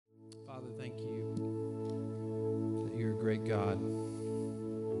Father, thank you that you're a great God.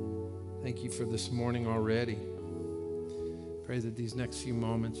 Thank you for this morning already. Pray that these next few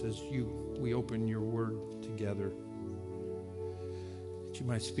moments as we open your word together, that you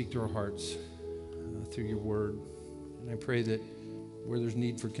might speak to our hearts through your word. And I pray that where there's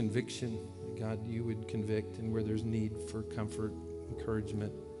need for conviction, God, you would convict, and where there's need for comfort,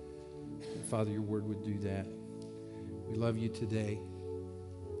 encouragement, Father, your word would do that. We love you today.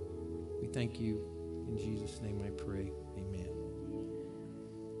 We thank you. In Jesus' name I pray. Amen.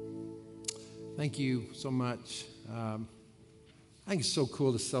 Thank you so much. I think it's so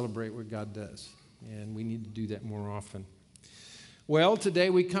cool to celebrate what God does, and we need to do that more often. Well, today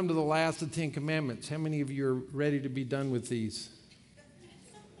we come to the last of the 10 Commandments. How many of you are ready to be done with these?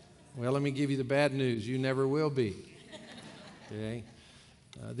 Well, let me give you the bad news. You never will be. Okay?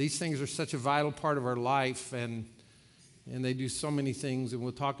 These things are such a vital part of our life, and they do so many things, and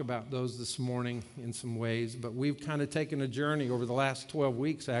we'll talk about those this morning in some ways. But we've kind of taken a journey over the last 12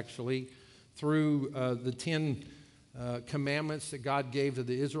 weeks, actually, through the 10 commandments that God gave to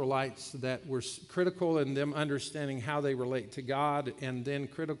the Israelites that were critical in them understanding how they relate to God, and then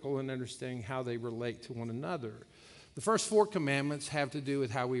critical in understanding how they relate to one another. The first 4 commandments have to do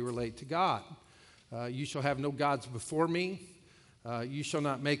with how we relate to God. You shall have no gods before me. You shall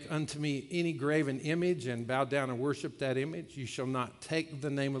not make unto me any graven image and bow down and worship that image. You shall not take the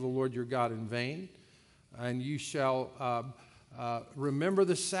name of the Lord your God in vain. And you shall remember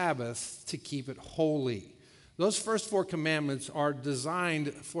the Sabbath to keep it holy. Those first 4 commandments are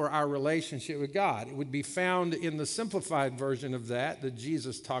designed for our relationship with God. It would be found in the simplified version of that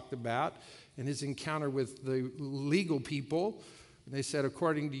Jesus talked about in his encounter with the legal people. They said,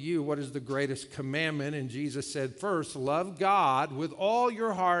 according to you, what is the greatest commandment? And Jesus said, first, love God with all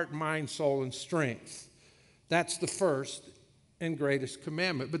your heart, mind, soul, and strength. That's the first and greatest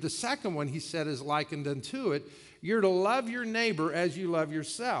commandment. But the second one, he said, is likened unto it. You're to love your neighbor as you love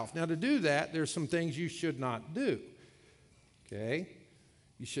yourself. Now, to do that, there's some things you should not do. Okay?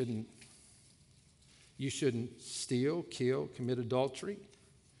 You shouldn't steal, kill, commit adultery.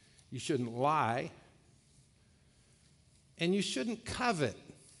 You shouldn't lie. And you shouldn't covet.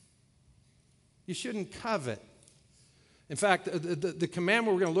 You shouldn't covet. In fact, the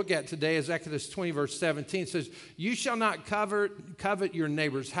commandment we're going to look at today is Exodus 20, verse 17. It says, you shall not covet your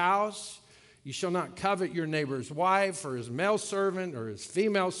neighbor's house. You shall not covet your neighbor's wife or his male servant or his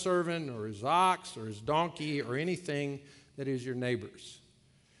female servant or his ox or his donkey or anything that is your neighbor's.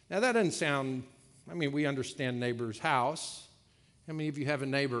 Now, that doesn't sound, we understand neighbor's house. How many of you have a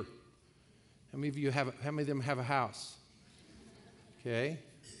neighbor? How many of them have a house? Okay,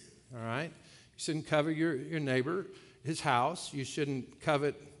 all right. You shouldn't covet your neighbor, his house. You shouldn't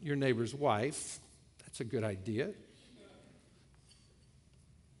covet your neighbor's wife. That's a good idea.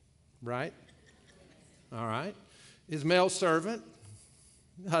 Right? All right. His male servant,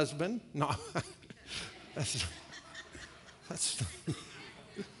 husband. No, that's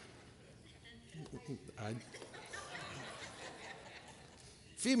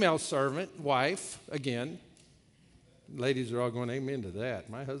female servant, wife, again. Ladies are all going amen to that.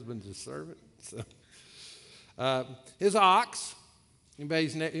 My husband's a servant. So, his ox.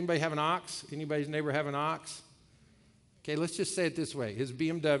 Anybody have an ox? Anybody's neighbor have an ox? Okay, let's just say it this way. His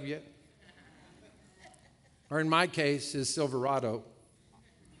BMW, or in my case, his Silverado,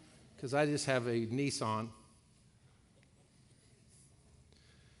 because I just have a Nissan.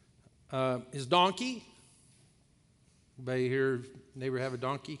 His donkey. Anybody here, neighbor have a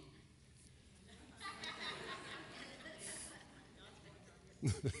donkey?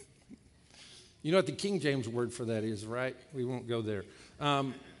 You know what the King James word for that is, right? We won't go there.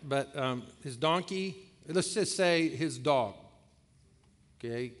 But his donkey, let's just say his dog.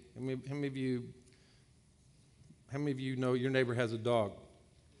 Okay? How many of you know your neighbor has a dog?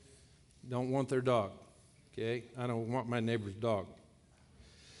 Don't want their dog. Okay? I don't want my neighbor's dog.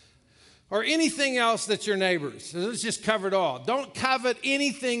 Or anything else that's your neighbor's. So let's just cover it all. Don't covet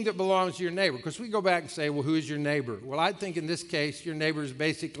anything that belongs to your neighbor. Because we go back and say, well, who is your neighbor? Well, I think in this case, your neighbor is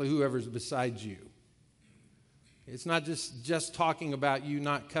basically whoever's beside you. It's not just talking about you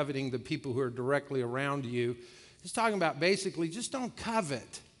not coveting the people who are directly around you. It's talking about basically just don't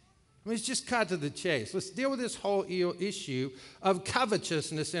covet. It's just cut to the chase. Let's deal with this whole issue of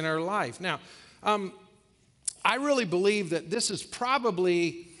covetousness in our life. Now, I really believe that this is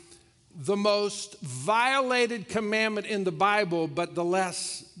probably the most violated commandment in the Bible, but the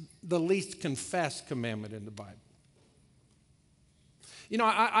least confessed commandment in the Bible. You know,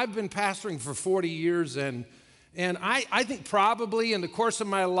 I've been pastoring for 40 years, and I think probably in the course of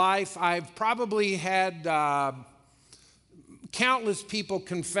my life, I've probably had Countless people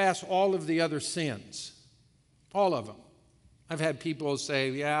confess all of the other sins, all of them. I've had people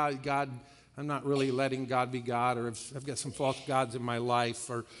say, yeah, God, I'm not really letting God be God, or I've got some false gods in my life,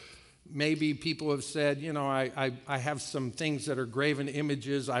 or maybe people have said, you know, I have some things that are graven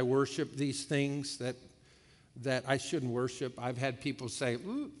images. I worship these things that I shouldn't worship. I've had people say,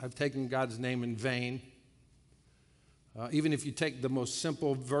 I've taken God's name in vain. Even if you take the most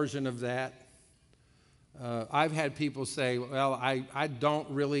simple version of that, I've had people say, well, I don't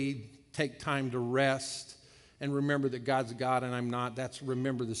really take time to rest and remember that God's God and I'm not. That's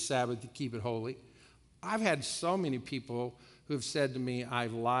remember the Sabbath to keep it holy. I've had so many people who have said to me,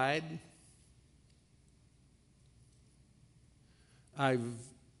 I've lied, I've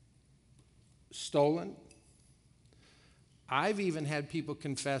stolen. I've even had people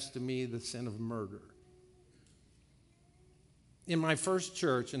confess to me the sin of murder. In my first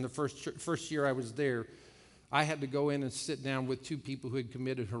church, in the first year I was there, I had to go in and sit down with two people who had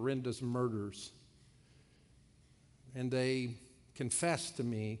committed horrendous murders. And they confessed to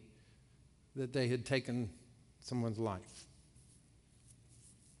me that they had taken someone's life.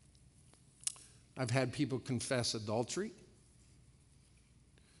 I've had people confess adultery.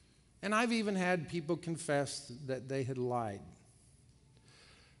 And I've even had people confess that they had lied.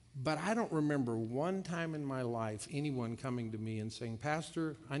 But I don't remember one time in my life anyone coming to me and saying,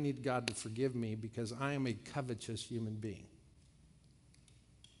 Pastor, I need God to forgive me because I am a covetous human being.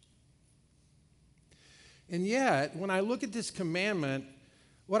 And yet, when I look at this commandment,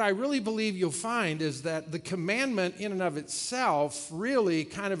 what I really believe you'll find is that the commandment in and of itself really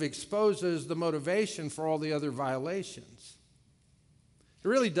kind of exposes the motivation for all the other violations. It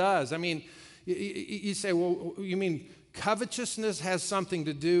really does. I mean, you say, well, you mean covetousness has something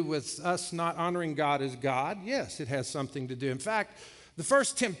to do with us not honoring God as God? Yes, it has something to do. In fact, the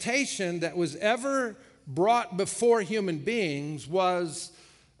first temptation that was ever brought before human beings was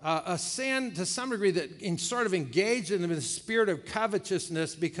a sin to some degree that sort of engaged in the spirit of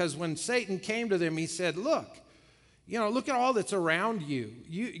covetousness, because when Satan came to them, he said, look at all that's around you.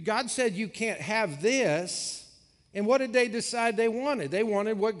 God said you can't have this. And what did they decide they wanted? They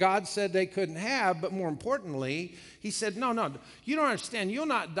wanted what God said they couldn't have, but more importantly, he said, no, you don't understand. You'll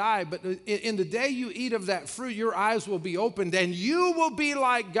not die, but in the day you eat of that fruit, your eyes will be opened and you will be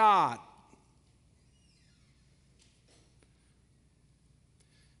like God.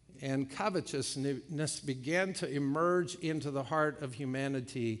 And covetousness began to emerge into the heart of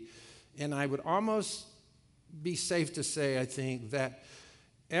humanity. And I would almost be safe to say, I think, that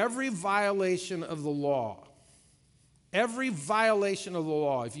every violation of the law, if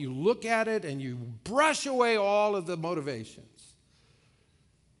you look at it and you brush away all of the motivations,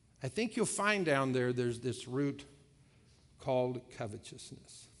 I think you'll find down there's this root called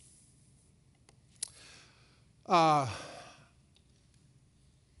covetousness.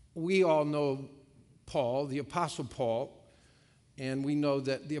 We all know Paul, the Apostle Paul, and we know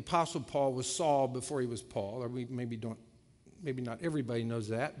that the Apostle Paul was Saul before he was Paul, or maybe not everybody knows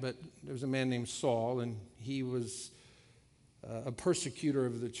that, but there was a man named Saul, and he was a persecutor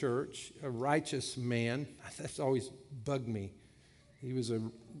of the church, a righteous man. That's always bugged me. He was a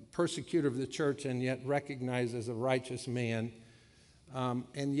persecutor of the church and yet recognized as a righteous man.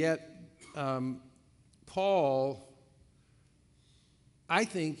 And yet, Paul, I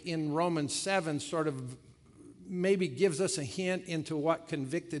think in Romans 7 sort of maybe gives us a hint into what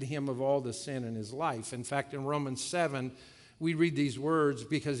convicted him of all the sin in his life. In fact, in Romans 7, we read these words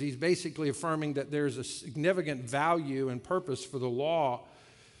because he's basically affirming that there's a significant value and purpose for the law.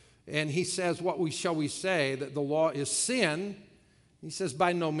 And he says, shall we say? That the law is sin? He says,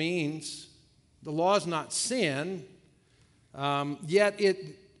 by no means. The law is not sin. Yet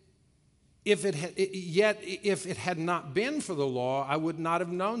if it had not been for the law, I would not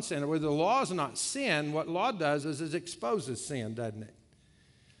have known sin. Where the law is not sin, what law does is it exposes sin, doesn't it?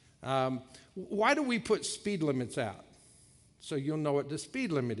 Why do we put speed limits out? So you'll know what the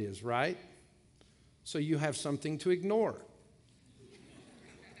speed limit is, right? So you have something to ignore,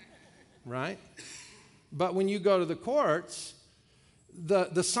 right? But when you go to the courts,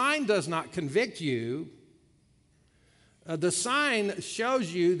 the sign does not convict you. The sign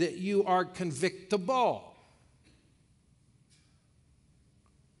shows you that you are convictable,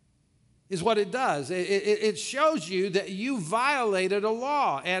 is what it does. It shows you that you violated a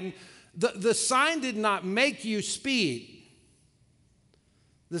law. And the sign did not make you speed.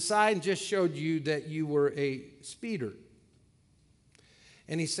 The sign just showed you that you were a speeder.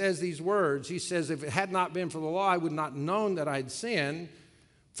 And he says these words. He says, if it had not been for the law, I would not have known that I'd sinned.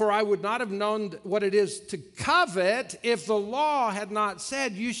 For I would not have known what it is to covet if the law had not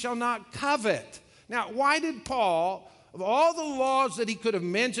said, you shall not covet. Now, why did Paul Of all the laws that he could have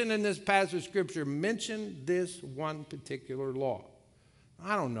mentioned in this passage of Scripture, mentioned this one particular law.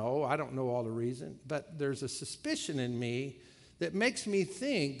 I don't know all the reason, but there's a suspicion in me that makes me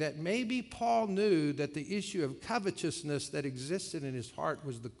think that maybe Paul knew that the issue of covetousness that existed in his heart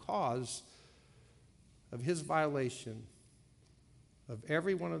was the cause of his violation of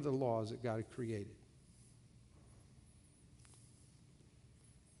every one of the laws that God had created.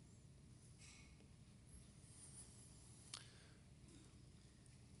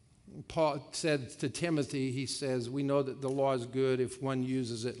 Paul said to Timothy, he says, we know that the law is good if one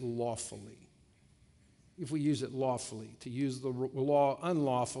uses it lawfully. If we use it lawfully. To use the law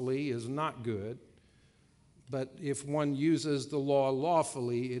unlawfully is not good, but if one uses the law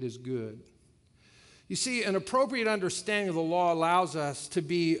lawfully, it is good. You see, an appropriate understanding of the law allows us to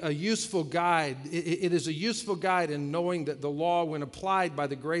be a useful guide. It is a useful guide in knowing that the law, when applied by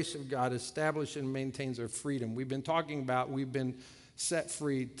the grace of God, establishes and maintains our freedom. We've been set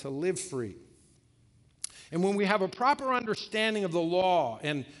free to live free. And when we have a proper understanding of the law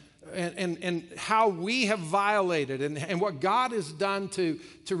and how we have violated and what God has done to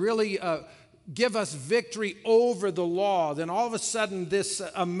really give us victory over the law, then all of a sudden this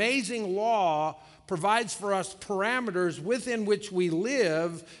amazing law provides for us parameters within which we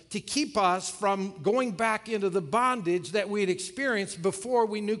live to keep us from going back into the bondage that we had experienced before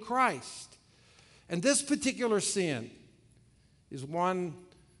we knew Christ. And this particular sin is one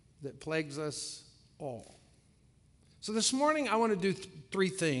that plagues us all. So this morning I want to do three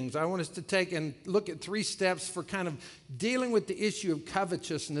things. I want us to take and look at 3 steps for kind of dealing with the issue of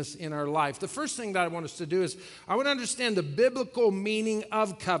covetousness in our life. The first thing that I want us to do is I want to understand the biblical meaning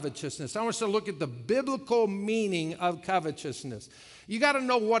of covetousness. I want us to look at the biblical meaning of covetousness. You got to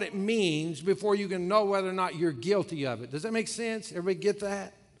know what it means before you can know whether or not you're guilty of it. Does that make sense? Everybody get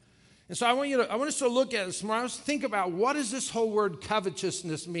that? And so I want us to look at it this morning. I want us to think about, what does this whole word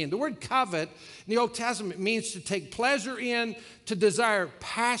covetousness mean? The word covet in the Old Testament means to take pleasure in, to desire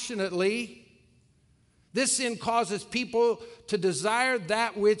passionately. This sin causes people to desire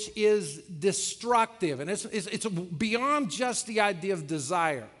that which is destructive. And it's beyond just the idea of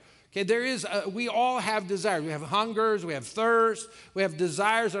desire. Okay, we all have desires. We have hungers, we have thirst, we have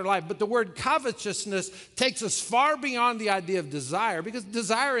desires in our life. But the word covetousness takes us far beyond the idea of desire, because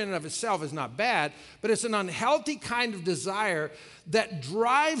desire in and of itself is not bad, but it's an unhealthy kind of desire that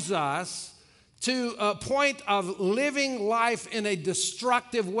drives us to a point of living life in a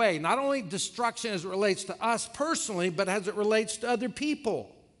destructive way. Not only destruction as it relates to us personally, but as it relates to other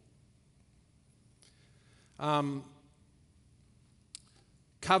people.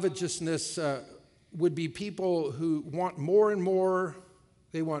 Covetousness would be people who want more and more,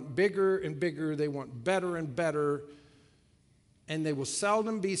 they want bigger and bigger, they want better and better, and they will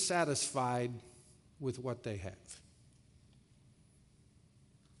seldom be satisfied with what they have.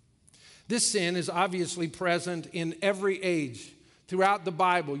 This sin is obviously present in every age. Throughout the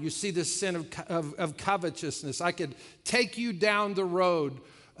Bible, you see this sin of covetousness. I could take you down the road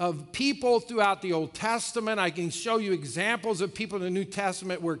of people throughout the Old Testament. I can show you examples of people in the New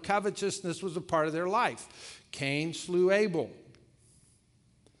Testament where covetousness was a part of their life. Cain slew Abel,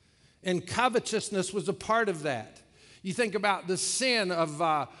 and covetousness was a part of that. You think about the sin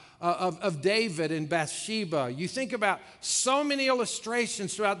of David and Bathsheba. You think about so many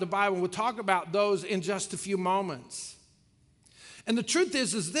illustrations throughout the Bible. We'll talk about those in just a few moments. And the truth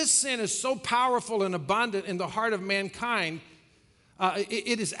is this sin is so powerful and abundant in the heart of mankind.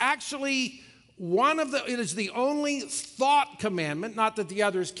 It is actually it is the only thought commandment, not that the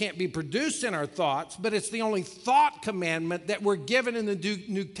others can't be produced in our thoughts, but it's the only thought commandment that we're given in the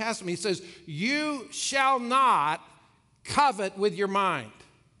New Testament. He says, you shall not covet with your mind.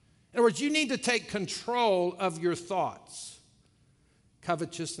 In other words, you need to take control of your thoughts.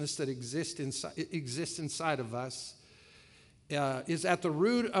 Covetousness that exists inside of us is at the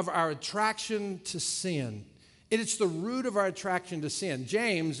root of our attraction to sin. It's the root of our attraction to sin.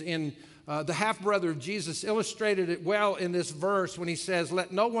 James, in the half-brother of Jesus, illustrated it well in this verse when he says,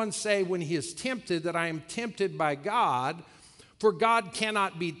 let no one say when he is tempted that I am tempted by God, for God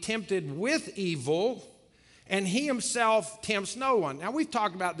cannot be tempted with evil, and he himself tempts no one. Now, we've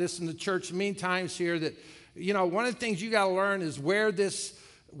talked about this in the church many times here, that, one of the things you got to learn is where this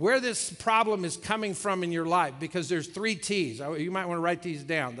problem is coming from in your life, because there's 3 T's. You might want to write these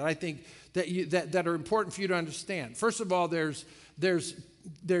down that I think that are important for you to understand. First of all, there's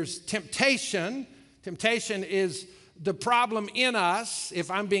temptation. Temptation is the problem in us. If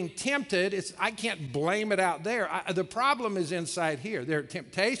I'm being tempted, I can't blame it out there. The problem is inside here. There are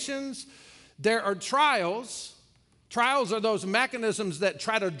temptations, there are trials, Trials are those mechanisms that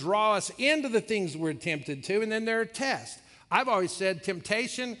try to draw us into the things we're tempted to, and then there are tests. I've always said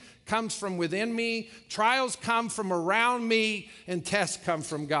temptation comes from within me, trials come from around me, and tests come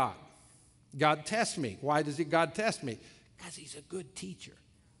from God. God tests me. Why does God test me? Because he's a good teacher.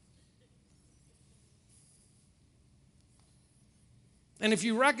 And if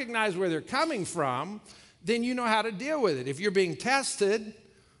you recognize where they're coming from, then you know how to deal with it. If you're being tested,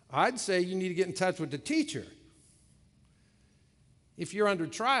 I'd say you need to get in touch with the teacher. If you're under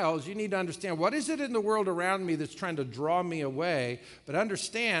trials, you need to understand what is it in the world around me that's trying to draw me away. But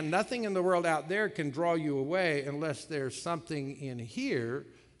understand, nothing in the world out there can draw you away unless there's something in here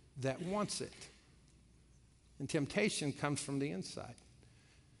that wants it. And temptation comes from the inside.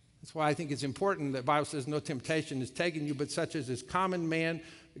 That's why I think it's important that the Bible says no temptation is taken you, but such as is common man.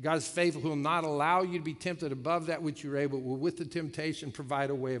 God is faithful, who will not allow you to be tempted above that which you're able, will with the temptation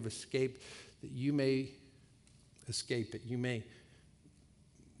provide a way of escape that you may escape it. You may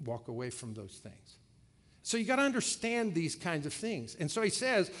walk away from those things. So you got to understand these kinds of things. And so he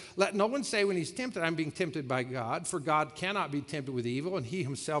says, let no one say when he's tempted, I'm being tempted by God, for God cannot be tempted with evil, and he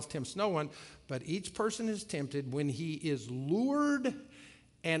himself tempts no one. But each person is tempted when he is lured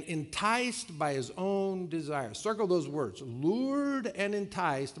and enticed by his own desires. Circle those words, lured and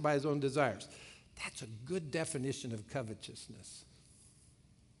enticed by his own desires. That's a good definition of covetousness.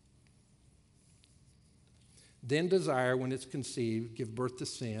 Then desire, when it's conceived, give birth to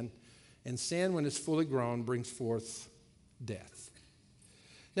sin, and sin, when it's fully grown, brings forth death.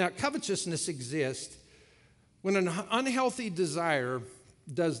 Now, covetousness exists when an unhealthy desire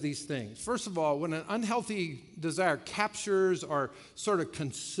does these things. First of all, when an unhealthy desire captures or sort of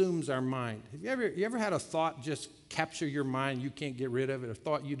consumes our mind. Have you ever had a thought just capture your mind, you can't get rid of it, a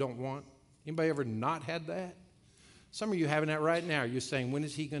thought you don't want? Anybody ever not had that? Some of you having that right now. You're saying, when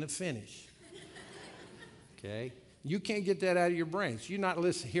is he going to finish? Okay? You can't get that out of your brain. So you're not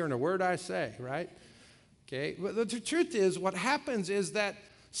hearing a word I say, right? Okay? But the truth is, what happens is that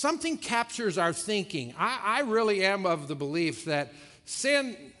something captures our thinking. I really am of the belief that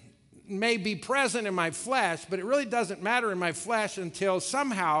sin may be present in my flesh, but it really doesn't matter in my flesh until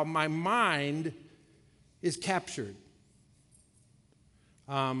somehow my mind is captured.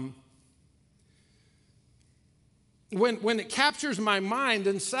 When it captures my mind,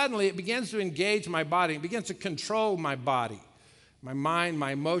 then suddenly it begins to engage my body. It begins to control my body, my mind,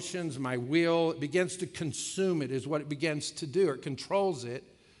 my emotions, my will. It begins to consume it is what it begins to do. It controls it.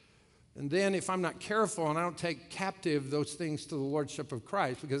 And then if I'm not careful and I don't take captive those things to the lordship of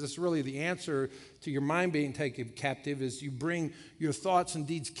Christ, because it's really the answer to your mind being taken captive, is you bring your thoughts and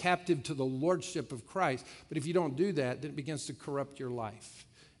deeds captive to the lordship of Christ. But if you don't do that, then it begins to corrupt your life.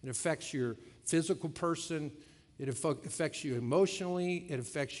 It affects your physical person. It affects you emotionally. It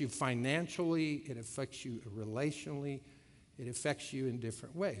affects you financially. It affects you relationally. It affects you in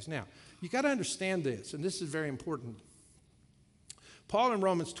different ways. Now, you got to understand this, and this is very important. Paul in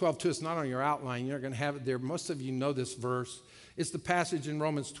Romans 12:2, it's not on your outline. You're not going to have it there. Most of you know this verse. It's the passage in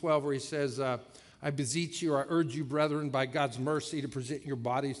Romans 12 where he says, I beseech you, I urge you, brethren, by God's mercy to present your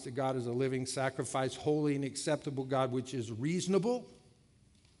bodies to God as a living sacrifice, holy and acceptable, God, which is reasonable.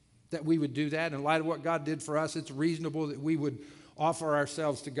 That we would do that. In light of what God did for us, it's reasonable that we would offer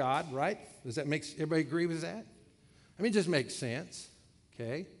ourselves to God, right? Does that make everybody agree with that? I mean, it just makes sense,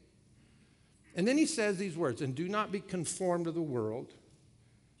 okay? And then he says these words, and do not be conformed to the world,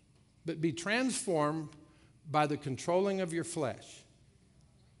 but be transformed by the controlling of your flesh.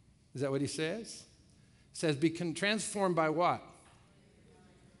 Is that what he says? He says, be transformed by what?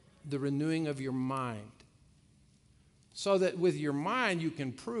 The renewing of your mind. So that with your mind you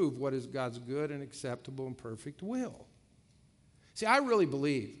can prove what is God's good and acceptable and perfect will. See, I really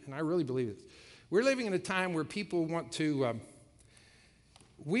believe this. We're living in a time where people want to,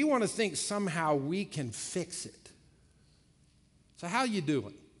 we want to think somehow we can fix it. So how you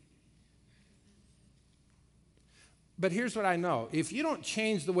doing? But here's what I know. If you don't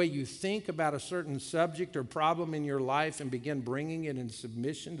change the way you think about a certain subject or problem in your life and begin bringing it in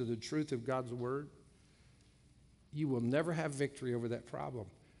submission to the truth of God's word, you will never have victory over that problem.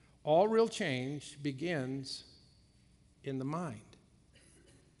 All real change begins in the mind.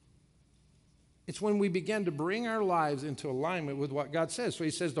 It's when we begin to bring our lives into alignment with what God says. So he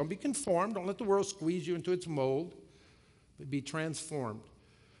says, don't be conformed. Don't let the world squeeze you into its mold, but be transformed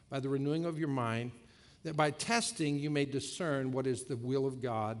by the renewing of your mind, that by testing you may discern what is the will of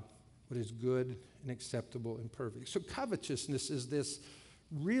God, what is good and acceptable and perfect. So covetousness is this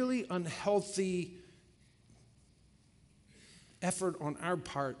really unhealthy effort on our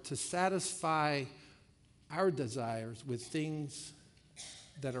part to satisfy our desires with things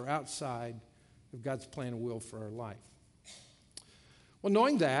that are outside of God's plan and will for our life. Well,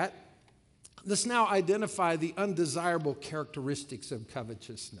 knowing that, let's now identify the undesirable characteristics of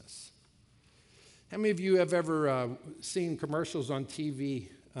covetousness. How many of you have ever seen commercials on TV,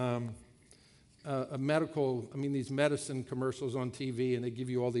 these medicine commercials on TV, and they give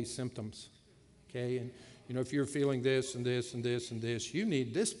you all these symptoms, okay? And, if you're feeling this and this and this and this, you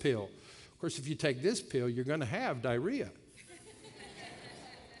need this pill. Of course, if you take this pill, you're going to have diarrhea.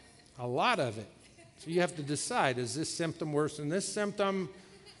 A lot of it. So you have to decide, is this symptom worse than this symptom?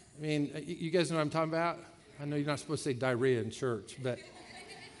 I mean, you guys know what I'm talking about? I know you're not supposed to say diarrhea in church, but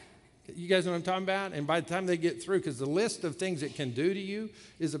you guys know what I'm talking about? And by the time they get through, because the list of things it can do to you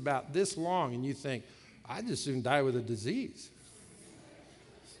is about this long, and you think, I'd just soon die with a disease.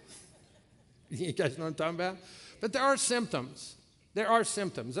 You guys know what I'm talking about? But there are symptoms. There are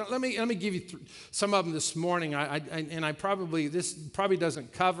symptoms. Let me give you some of them this morning. This probably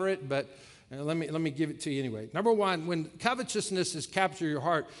doesn't cover it, but let me give it to you anyway. Number one, when covetousness has captured your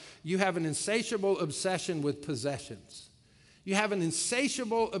heart, you have an insatiable obsession with possessions. You have an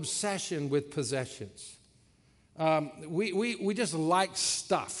insatiable obsession with possessions. We just like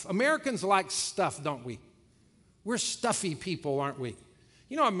stuff. Americans like stuff, don't we? We're stuffy people, aren't we?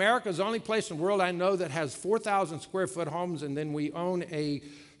 America's the only place in the world I know that has 4,000 square foot homes, and then we own a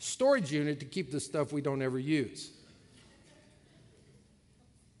storage unit to keep the stuff we don't ever use.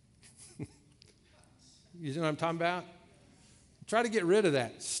 You know what I'm talking about? Try to get rid of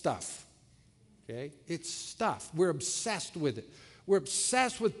that stuff. Okay? It's stuff. We're obsessed with it. We're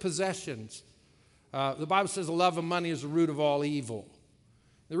obsessed with possessions. The Bible says the love of money is the root of all evil.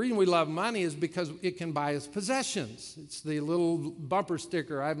 The reason we love money is because it can buy us possessions. It's the little bumper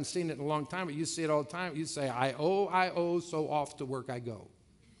sticker. I haven't seen it in a long time, but you see it all the time. You say, I owe, so off to work I go.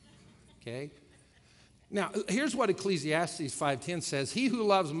 Okay? Now, here's what Ecclesiastes 5:10 says. He who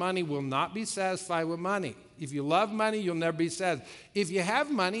loves money will not be satisfied with money. If you love money, you'll never be satisfied. If you have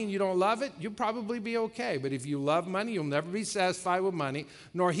money and you don't love it, you'll probably be okay. But if you love money, you'll never be satisfied with money,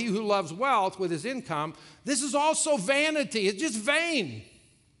 nor he who loves wealth with his income. This is also vanity. It's just vain.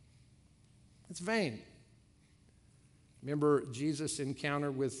 It's vain. Remember Jesus'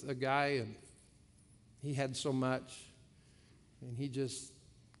 encounter with a guy, and he had so much, and he just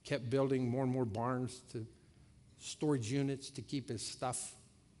kept building more and more barns to storage units to keep his stuff.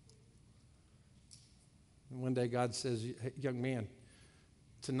 And one day God says, hey, young man,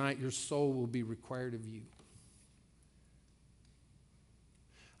 tonight your soul will be required of you.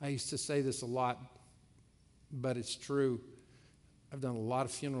 I used to say this a lot, but it's true. I've done a lot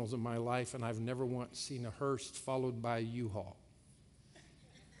of funerals in my life, and I've never once seen a hearse followed by a U-Haul.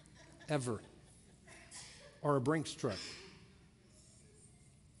 Ever. Or a Brinks truck.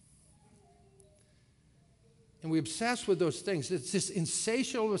 And we obsess with those things. It's this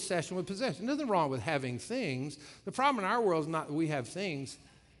insatiable obsession with possession. Nothing wrong with having things. The problem in our world is not that we have things.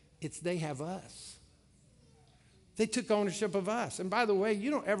 It's they have us. They took ownership of us. And by the way,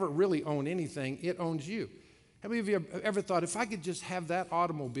 you don't ever really own anything. It owns you. How many of you have ever thought, if I could just have that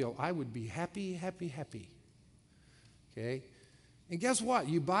automobile, I would be happy, happy, happy? Okay? And guess what?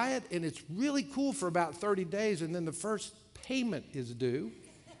 You buy it, and it's really cool for about 30 days, and then the first payment is due,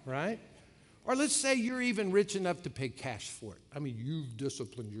 right? Or let's say you're even rich enough to pay cash for it. I mean, you've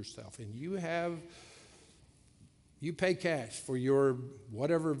disciplined yourself, and you pay cash for your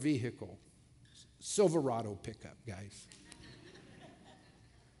whatever vehicle, Silverado pickup, guys.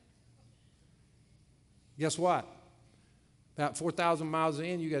 Guess what? About 4,000 miles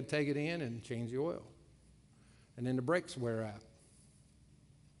in, you got to take it in and change the oil. And then the brakes wear out.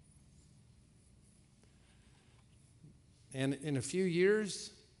 And in a few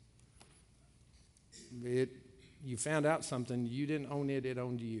years, you found out something. You didn't own it, it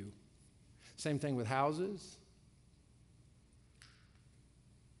owned you. Same thing with houses.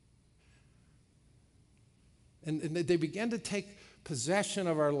 And they began to take possession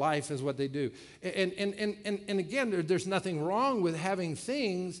of our life is what they do. And again, there's nothing wrong with having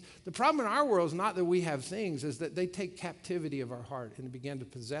things. The problem in our world is not that we have things, is that they take captivity of our heart and begin to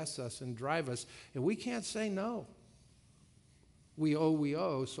possess us and drive us. And we can't say no. We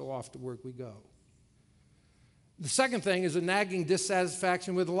owe, so off to work we go. The second thing is a nagging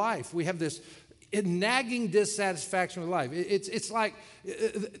dissatisfaction with life. We have this nagging dissatisfaction with life. It's like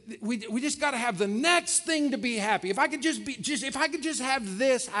we just got to have the next thing to be happy. If I could just have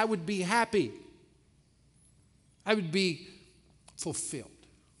this, I would be happy. I would be fulfilled.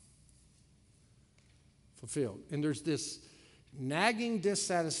 And there's this nagging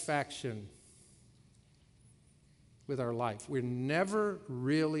dissatisfaction with our life. We're never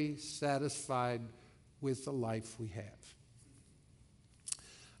really satisfied with the life we have.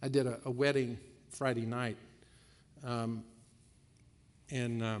 I did a wedding Friday night. And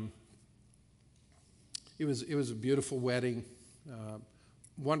it was a beautiful wedding,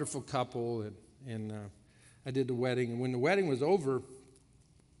 wonderful couple, and I did the wedding. And when the wedding was over,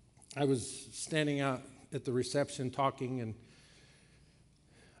 I was standing out at the reception talking, and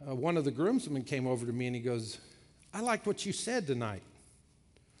one of the groomsmen came over to me and he goes, "I liked what you said tonight."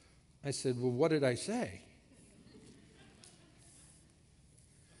 I said, "Well, what did I say?"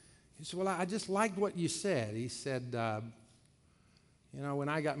 He said, "Well, I just liked what you said." He said, when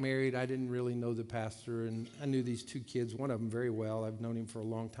I got married, I didn't really know the pastor, and I knew these two kids, one of them very well. I've known him for a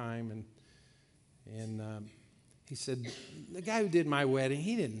long time, and he said, "The guy who did my wedding,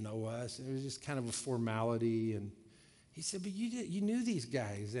 he didn't know us. It was just kind of a formality." And he said, "But you knew these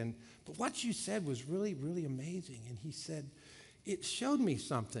guys, but what you said was really, really amazing." And he said, "It showed me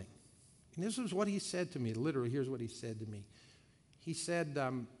something." And this was what he said to me. Literally, here's what he said to me. He said,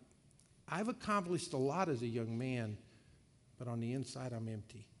 "I've accomplished a lot as a young man, but on the inside, I'm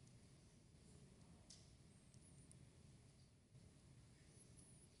empty."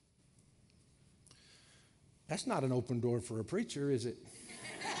 That's not an open door for a preacher, is it?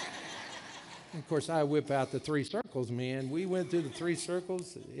 Of course, I whip out the 3 circles, man. We went through the 3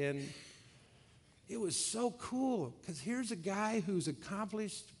 circles, and it was so cool because here's a guy who's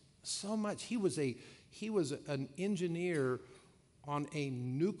accomplished so much. He was an engineer on a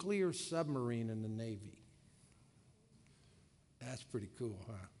nuclear submarine in the Navy. That's pretty cool,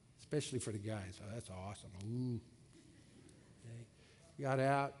 huh? Especially for the guys. Oh, that's awesome. Ooh. Okay. Got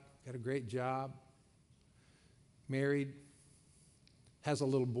out, got a great job, married, has a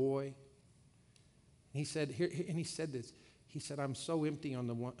little boy. He said, he said this. He said, "I'm so empty on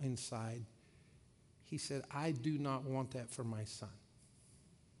the inside." He said, "I do not want that for my son."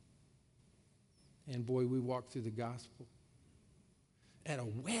 And boy, we walked through the gospel at a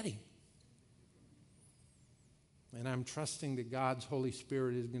wedding. And I'm trusting that God's Holy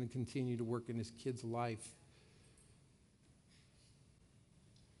Spirit is going to continue to work in this kid's life.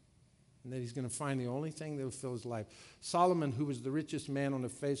 And that he's going to find the only thing that will fill his life. Solomon, who was the richest man on the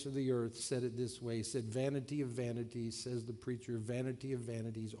face of the earth, said it this way. He said, "Vanity of vanities," says the preacher, "vanity of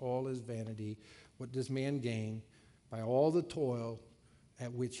vanities, all is vanity. What does man gain by all the toil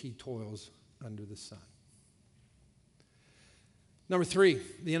at which he toils under the sun?" Number 3,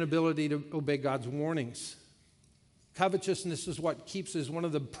 the inability to obey God's warnings. Covetousness is one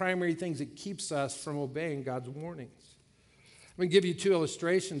of the primary things that keeps us from obeying God's warnings. I'm going to give you 2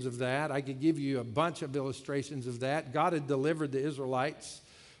 illustrations of that. I could give you a bunch of illustrations of that. God had delivered the Israelites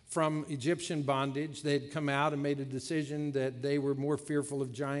from Egyptian bondage. They had come out and made a decision that they were more fearful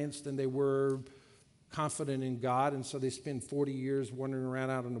of giants than they were confident in God, and so they spend 40 years wandering around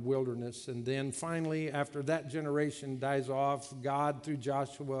out in the wilderness. And then finally, after that generation dies off, God, through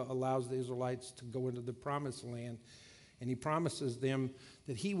Joshua, allows the Israelites to go into the promised land, and he promises them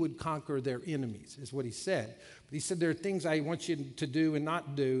that he would conquer their enemies, is what he said. But he said, there are things I want you to do and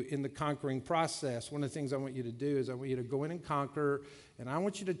not do in the conquering process. One of the things I want you to do is I want you to go in and conquer, and I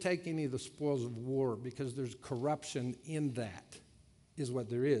want you to take any of the spoils of war, because there's corruption in that, is what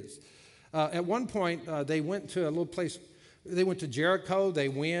there is. At one point, they went to a little place. They went to Jericho. They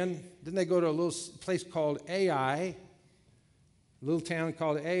win. Then they go to a little place called Ai, a little town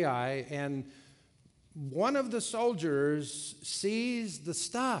called Ai, and one of the soldiers sees the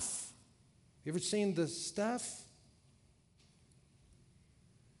stuff. You ever seen the stuff?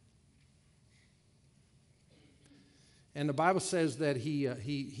 And the Bible says that he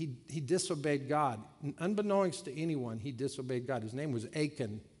disobeyed God. Unbeknownst to anyone, he disobeyed God. His name was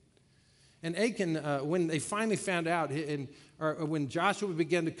Achan. And Achan, when they finally found out, when Joshua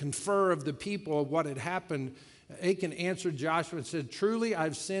began to confer of the people of what had happened, Achan answered Joshua and said, "Truly,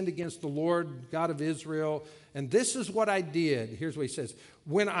 I've sinned against the Lord, God of Israel, and this is what I did." Here's what he says.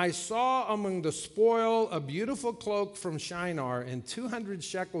 "When I saw among the spoil a beautiful cloak from Shinar and 200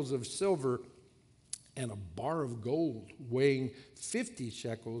 shekels of silver and a bar of gold weighing 50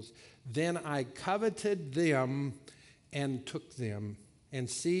 shekels, then I coveted them and took them. And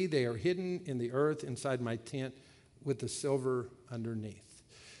see, they are hidden in the earth inside my tent with the silver underneath."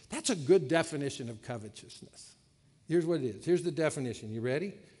 That's a good definition of covetousness. Here's what it is. Here's the definition. You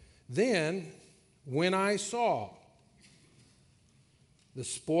ready? "Then, when I saw the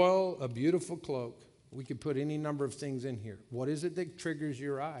spoil, a beautiful cloak," we could put any number of things in here. What is it that triggers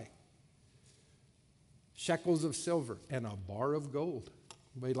your eye? Shekels of silver and a bar of gold.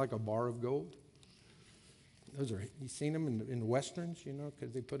 Anybody like a bar of gold? Those are, you seen them in the Westerns,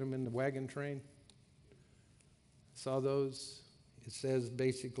 because they put them in the wagon train. Saw those. It says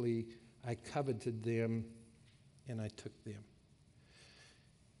basically, I coveted them and I took them.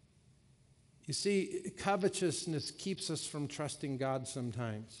 You see, covetousness keeps us from trusting God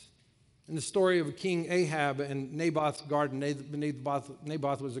sometimes. In the story of King Ahab and Naboth's garden,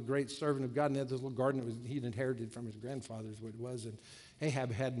 Naboth was a great servant of God, and he had this little garden that he'd inherited from his grandfather, is what it was. And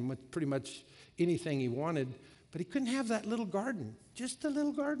Ahab had pretty much anything he wanted, but he couldn't have that little garden, just a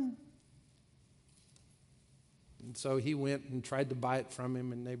little garden. And so he went and tried to buy it from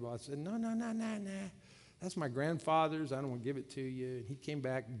him, and Naboth said, no. That's my grandfather's. I don't want to give it to you. And he came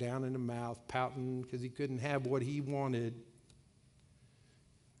back down in the mouth, pouting because he couldn't have what he wanted.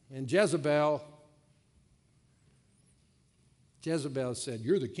 And Jezebel said,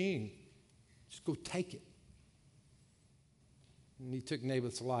 you're the king. Just go take it. And he took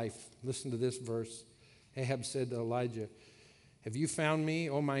Naboth's life. Listen to this verse. Ahab said to Elijah, have you found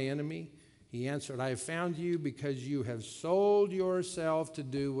me, O my enemy? He answered, I have found you because you have sold yourself to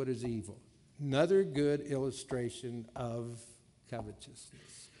do what is evil. Another good illustration of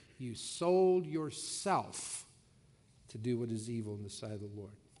covetousness. You sold yourself to do what is evil in the sight of the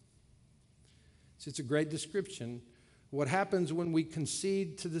Lord. So it's a great description. What happens when we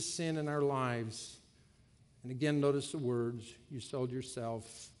concede to the sin in our lives? And again, notice the words, you sold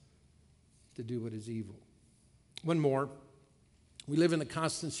yourself to do what is evil. One more. We live in the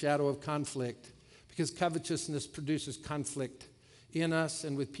constant shadow of conflict because covetousness produces conflict in us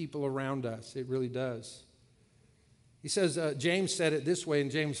and with people around us. It really does. He says, James said it this way in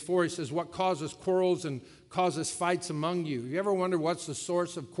James 4. He says, what causes quarrels and causes fights among you? You ever wonder what's the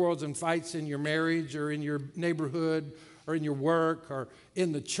source of quarrels and fights in your marriage or in your neighborhood or in your work or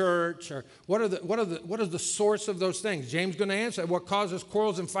in the church? Or what is the source of those things? James is going to answer, what causes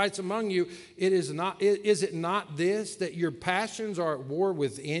quarrels and fights among you? Is it not this, that your passions are at war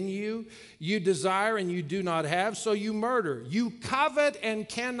within you? You desire and you do not have, so you murder. You covet and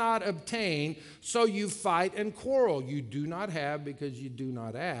cannot obtain, so you fight and quarrel. You do not have because you do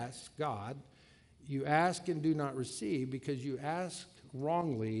not ask God. You ask and do not receive because you ask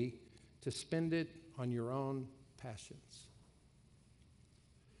wrongly to spend it on your own passions.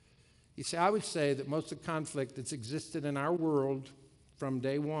 You see, I would say that most of the conflict that's existed in our world from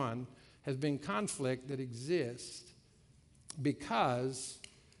day one has been conflict that exists because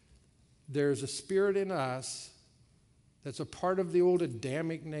there's a spirit in us that's a part of the old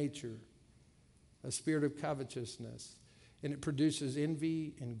Adamic nature, a spirit of covetousness, and it produces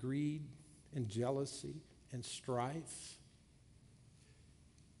envy and greed and jealousy and strife.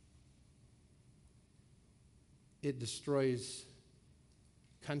 It destroys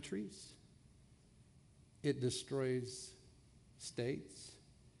countries. It destroys states.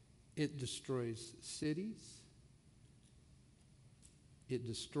 It destroys cities. It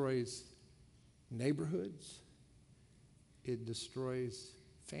destroys neighborhoods. It destroys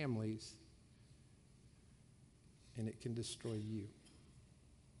families. And it can destroy you.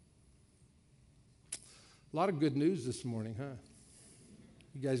 A lot of good news this morning, huh?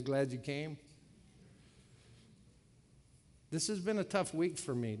 You guys glad you came? This has been a tough week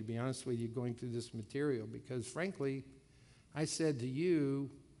for me, to be honest with you, going through this material, because frankly, I said to you,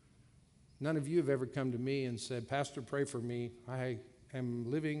 none of you have ever come to me and said, Pastor, pray for me. I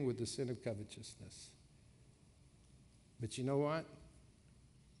am living with the sin of covetousness. But you know what?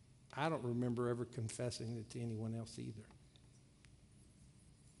 I don't remember ever confessing it to anyone else either.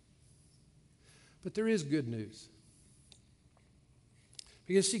 But there is good news.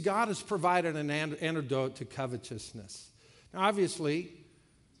 Because, see, God has provided an antidote to covetousness. Now, obviously,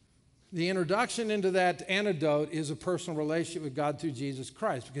 the introduction into that antidote is a personal relationship with God through Jesus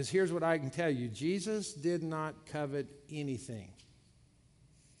Christ. Because here's what I can tell you. Jesus did not covet anything.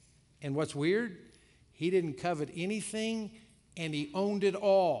 And what's weird? He didn't covet anything, and he owned it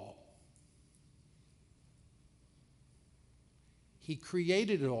all. He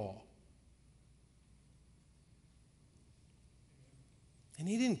created it all. And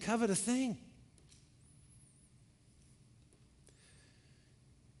he didn't covet a thing.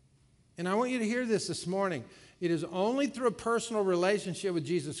 And I want you to hear this morning. It is only through a personal relationship with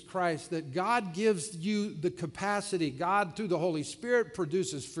Jesus Christ that God gives you the capacity. God, through the Holy Spirit,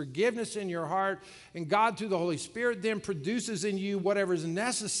 produces forgiveness in your heart. And God, through the Holy Spirit, then produces in you whatever is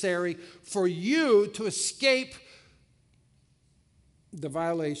necessary for you to escape the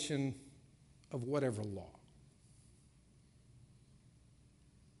violation of whatever law.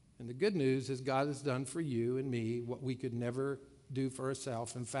 And the good news is God has done for you and me what we could never do for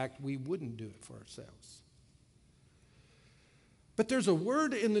ourselves. In fact, we wouldn't do it for ourselves. But there's a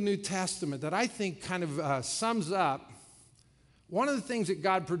word in the New Testament that I think kind of sums up one of the things that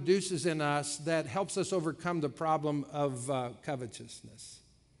God produces in us that helps us overcome the problem of covetousness.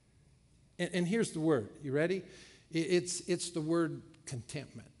 And here's the word. You ready? It's the word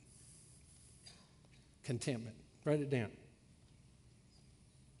contentment. Contentment. Write it down.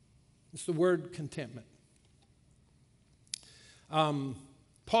 It's the word contentment.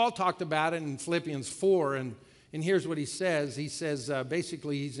 Paul talked about it in Philippians 4, and here's what he says. He says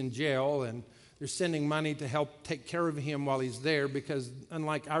basically he's in jail, and they're sending money to help take care of him while he's there, because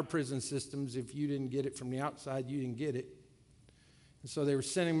unlike our prison systems, if you didn't get it from the outside, you didn't get it. And so they were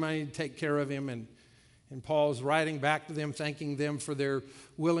sending money to take care of him, and Paul's writing back to them, thanking them for their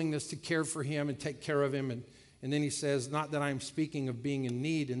willingness to care for him and take care of him. And then he says, not that I'm speaking of being in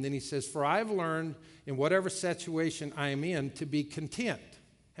need. And then he says, for I've learned in whatever situation I am in to be content.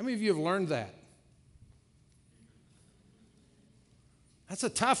 How many of you have learned that? That's a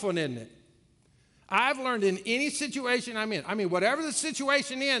tough one, isn't it? I've learned in any situation I'm in. I mean, whatever the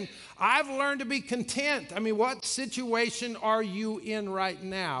situation in, I've learned to be content. I mean, what situation are you in right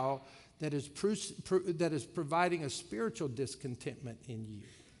now that is providing a spiritual discontentment in you?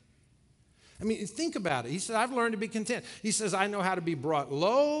 I mean, think about it. He said, I've learned to be content. He says, I know how to be brought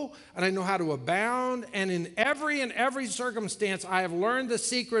low, and I know how to abound. And in every circumstance, I have learned the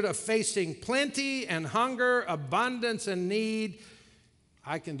secret of facing plenty and hunger, abundance and need.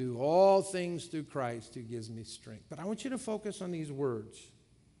 I can do all things through Christ who gives me strength. But I want you to focus on these words.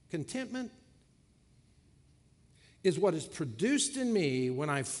 Contentment is what is produced in me when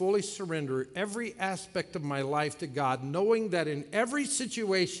I fully surrender every aspect of my life to God, knowing that in every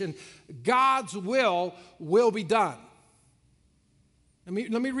situation, God's will be done.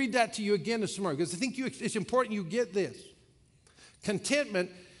 Let me read that to you again this morning, because I think it's important you get this. Contentment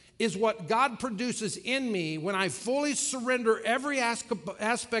is what God produces in me when I fully surrender every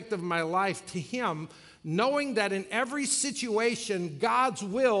aspect of my life to Him, knowing that in every situation, God's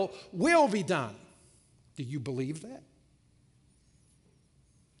will be done. Do you believe that?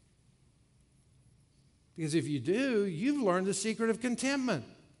 Because if you do, you've learned the secret of contentment.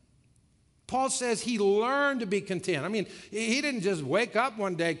 Paul says he learned to be content. I mean, he didn't just wake up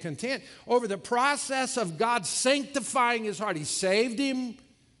one day content. Over the process of God sanctifying his heart, he saved him,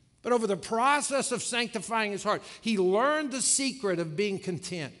 but over the process of sanctifying his heart, he learned the secret of being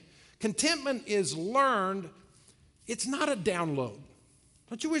content. Contentment is learned. It's not a download.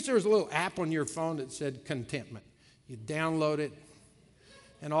 Don't you wish there was a little app on your phone that said contentment? You download it,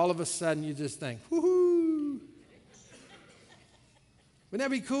 and all of a sudden you just think, woohoo. Wouldn't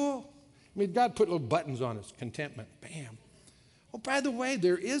that be cool? I mean, God put little buttons on us, contentment, bam. Oh, by the way,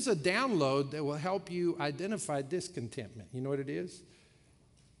 there is a download that will help you identify discontentment. You know what it is?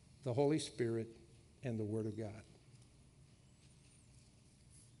 The Holy Spirit and the Word of God.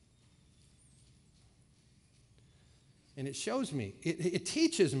 And it shows me, it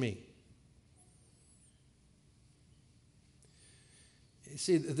teaches me. You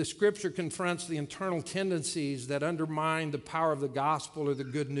see, the Scripture confronts the internal tendencies that undermine the power of the gospel or the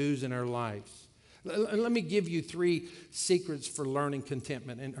good news in our lives. Let me give you 3 secrets for learning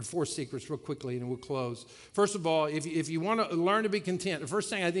contentment, or 4 secrets real quickly, and we'll close. First of all, if you want to learn to be content, the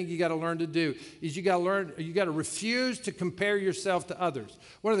first thing I think you got to learn to do is you got to refuse to compare yourself to others.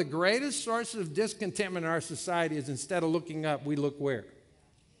 One of the greatest sources of discontentment in our society is instead of looking up, we look where?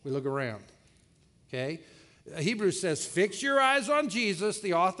 We look around. Okay? Hebrews says, fix your eyes on Jesus,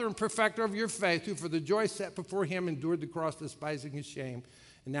 the author and perfecter of your faith, who for the joy set before him endured the cross, despising his shame.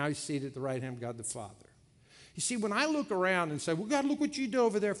 And now he's seated at the right hand of God the Father. You see, when I look around and say, well, God, look what you do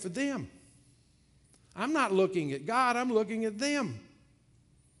over there for them. I'm not looking at God, I'm looking at them.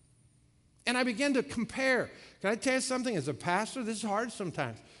 And I begin to compare. Can I tell you something? As a pastor, this is hard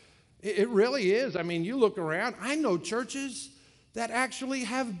sometimes. It really is. I mean, you look around. I know churches that actually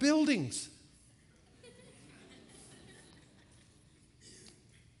have buildings.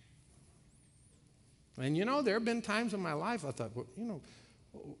 And you know, there have been times in my life I thought, well,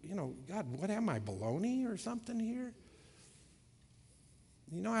 God, what am I, baloney or something here?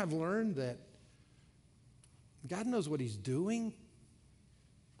 You know, I've learned that God knows what he's doing.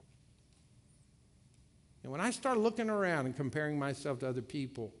 And when I start looking around and comparing myself to other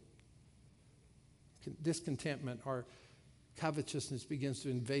people, discontentment or covetousness begins to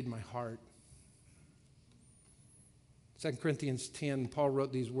invade my heart. 2 Corinthians 10, Paul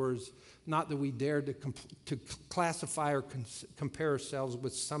wrote these words, not that we dare to classify or compare ourselves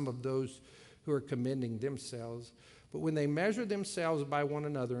with some of those who are commending themselves, but when they measure themselves by one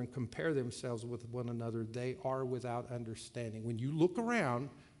another and compare themselves with one another, they are without understanding. When you look around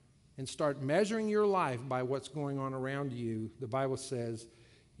and start measuring your life by what's going on around you, the Bible says,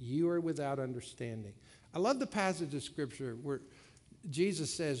 you are without understanding. I love the passage of Scripture where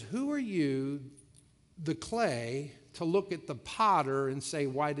Jesus says, who are you, the clay, to look at the potter and say,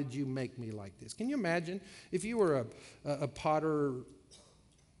 why did you make me like this? Can you imagine if you were a potter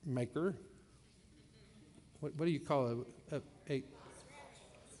maker what do you call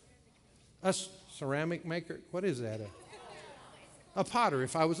a ceramic maker? What is that? A potter.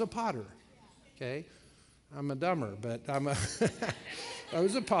 If I was a potter, okay, I'm a dumber, but I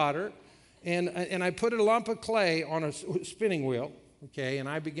was a potter, and I put a lump of clay on a spinning wheel, okay, and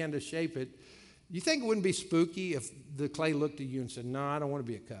I began to shape it. You think it wouldn't be spooky if the clay looked at you and said, "No, I don't want to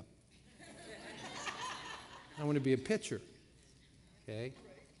be a cup. I want to be a pitcher." Okay.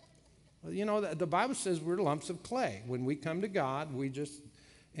 Well, you know, the Bible says we're lumps of clay. When we come to God,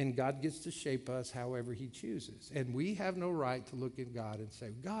 and God gets to shape us however he chooses. And we have no right to look at God and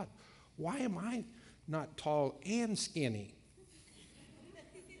say, "God, why am I not tall and skinny?"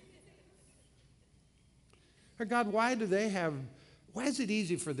 Or, "God, why is it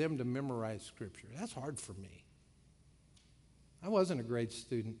easy for them to memorize Scripture? That's hard for me. I wasn't a great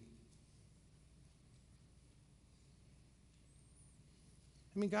student."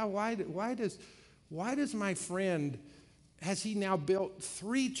 I mean, God, why does my friend, has he now built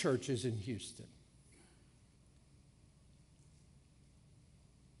 3 churches in Houston?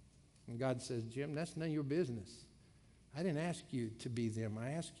 And God says, "Jim, that's none of your business. I didn't ask you to be them.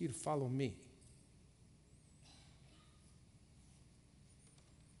 I asked you to follow me."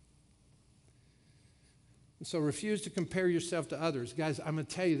 And so refuse to compare yourself to others. Guys, I'm going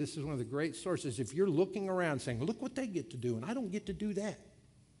to tell you, this is one of the great sources. If you're looking around saying, "Look what they get to do, and I don't get to do that,"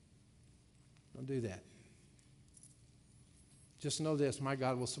 don't do that. Just know this: my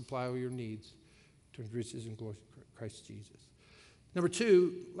God will supply all your needs to his riches and glory of Christ Jesus. Number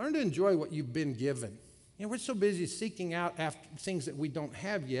 2, learn to enjoy what you've been given. You know, we're so busy seeking out after things that we don't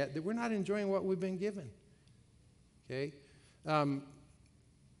have yet that we're not enjoying what we've been given. Okay?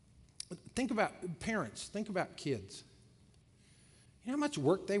 Think about parents. Think about kids. You know how much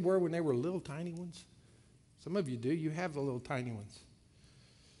work they were when they were little tiny ones? Some of you do. You have the little tiny ones.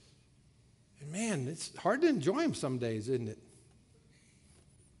 And man, it's hard to enjoy them some days, isn't it?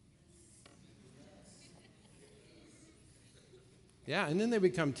 Yeah, and then they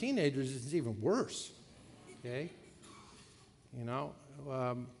become teenagers. It's even worse. Okay? You know,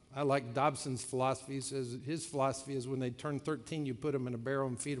 I like Dobson's philosophy. He says his philosophy is when they turn 13, you put them in a barrel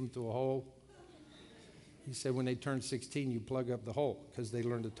and feed them to a hole. He said when they turn 16, you plug up the hole because they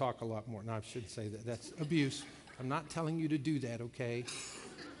learn to talk a lot more. Now, I should say that. That's abuse. I'm not telling you to do that, okay?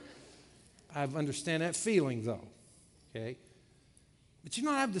 I understand that feeling, though, okay? But you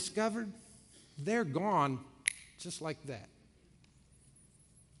know what I've discovered? They're gone just like that.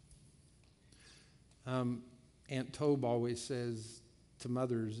 Aunt Tobe always says to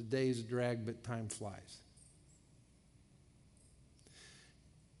mothers, "Days drag, but time flies."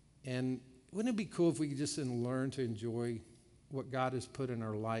 And wouldn't it be cool if we could just learn to enjoy what God has put in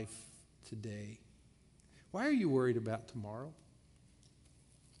our life today? Why are you worried about tomorrow?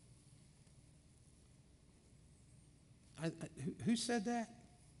 Who said that?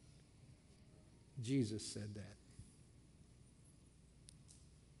 Jesus said that.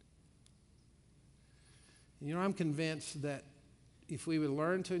 You know, I'm convinced that if we would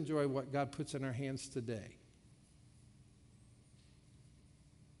learn to enjoy what God puts in our hands today,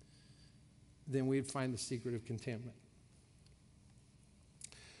 then we'd find the secret of contentment.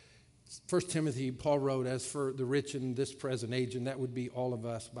 1 Timothy, Paul wrote, "As for the rich in this present age," and that would be all of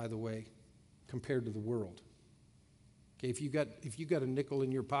us, by the way, compared to the world. Okay, if you got a nickel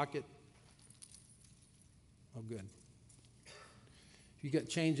in your pocket, oh, good. If you got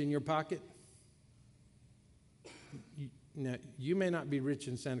change in your pocket, now, you may not be rich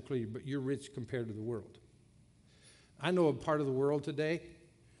in Santa Clarita, but you're rich compared to the world. I know a part of the world today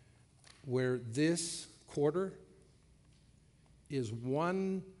where this quarter is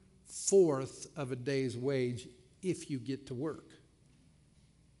 1/4 of a day's wage if you get to work.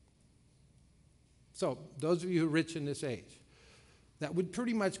 So, those of you who are rich in this age, that would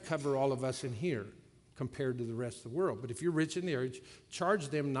pretty much cover all of us in here compared to the rest of the world. But if you're rich in the age, charge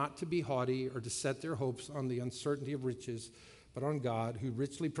them not to be haughty or to set their hopes on the uncertainty of riches, but on God, who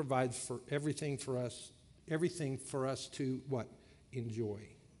richly provides for everything for us to what? Enjoy.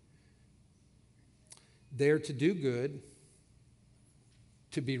 They're to do good,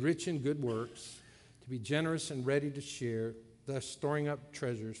 to be rich in good works, to be generous and ready to share, thus storing up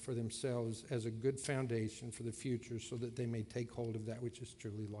treasures for themselves as a good foundation for the future so that they may take hold of that which is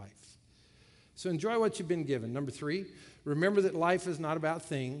truly life. So enjoy what you've been given. Number 3, remember that life is not about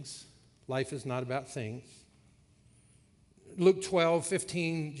things. Life is not about things. Luke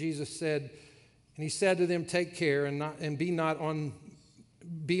 12:15, Jesus said, and he said to them, "Take care and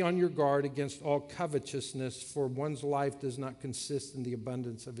be on your guard against all covetousness, for one's life does not consist in the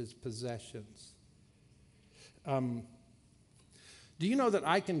abundance of his possessions." Do you know that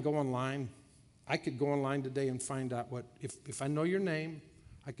I can go online? I could go online today and find out what, if I know your name,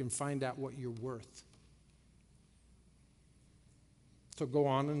 I can find out what you're worth. So go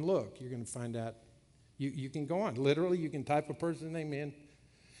on and look. You're going to find out. You can go on. Literally, you can type a person's name in.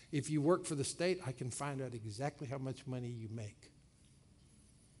 If you work for the state, I can find out exactly how much money you make.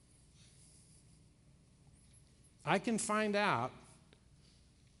 I can find out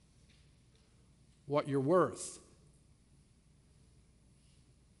what you're worth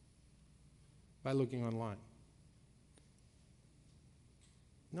by looking online.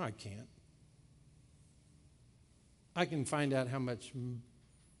 No, I can't. I can find out how much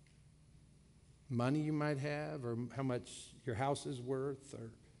money you might have or how much your house is worth,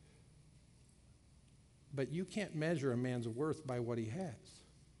 but you can't measure a man's worth by what he has.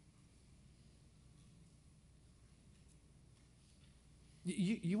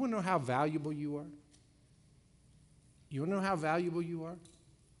 You want to know how valuable you are? You want to know how valuable you are?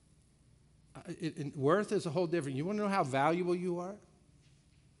 Worth is a whole different. You want to know how valuable you are?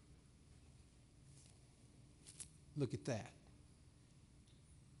 Look at that.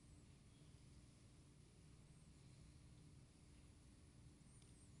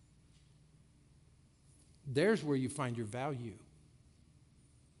 There's where you find your value.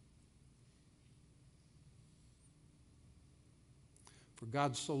 For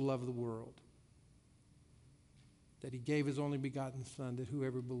God so loved the world that he gave his only begotten Son, that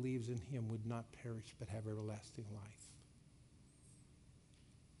whoever believes in him would not perish but have everlasting life.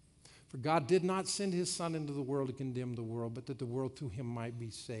 For God did not send his Son into the world to condemn the world, but that the world through him might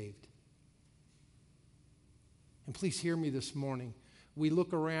be saved. And please hear me this morning. We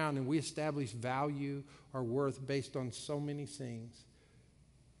look around and we establish value or worth based on so many things.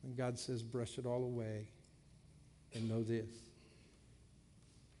 And God says, brush it all away and know this.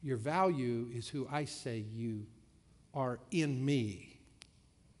 Your value is who I say you are in me,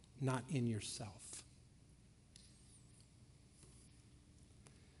 not in yourself.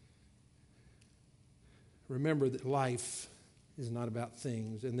 Remember that life is not about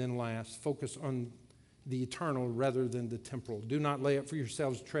things. And then last, focus on the eternal rather than the temporal. Do not lay up for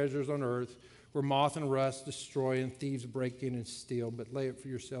yourselves treasures on earth where moth and rust destroy and thieves break in and steal, but lay up for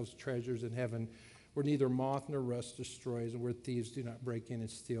yourselves treasures in heaven where neither moth nor rust destroys and where thieves do not break in and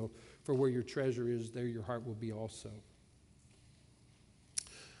steal. For where your treasure is, there your heart will be also.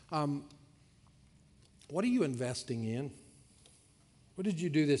 What are you investing in? What did you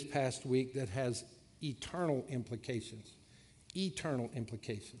do this past week that has eternal implications? Eternal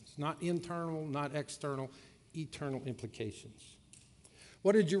implications. Not internal, not external, eternal implications.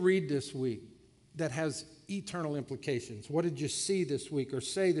 What did you read this week that has eternal implications? What did you see this week or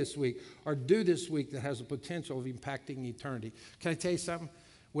say this week or do this week that has the potential of impacting eternity? Can I tell you something?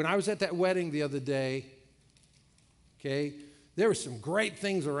 When I was at that wedding the other day, okay, there were some great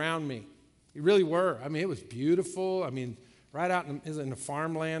things around me. It really were. I mean, it was beautiful. I mean, right out in the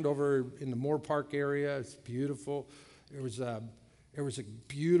farmland over in the Moore Park area, it's beautiful. There was a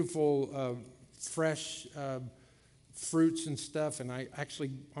beautiful, fresh fruits and stuff. And I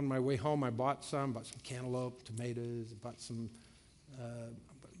actually, on my way home, I bought some cantaloupe, tomatoes, I bought some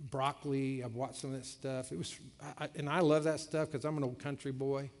broccoli. I bought some of that stuff. It was, and I love that stuff because I'm an old country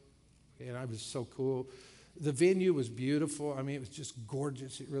boy. And I was so cool. The venue was beautiful. I mean, it was just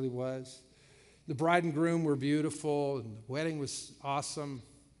gorgeous. It really was. The bride and groom were beautiful, and the wedding was awesome.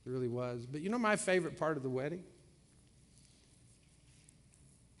 It really was. But you know my favorite part of the wedding?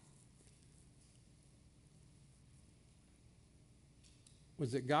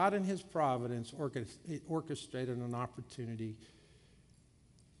 Was that God in his providence orchestrated an opportunity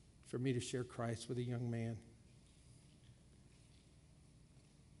for me to share Christ with a young man.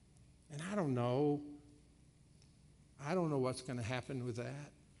 And I don't know what's going to happen with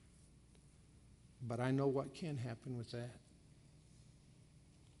that. But I know what can happen with that.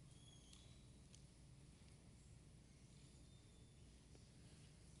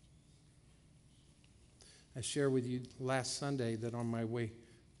 I shared with you last Sunday that on my way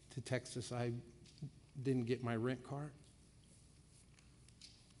to Texas, I didn't get my rent car.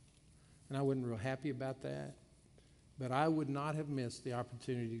 And I wasn't real happy about that. But I would not have missed the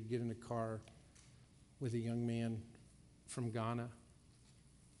opportunity to get in a car with a young man from Ghana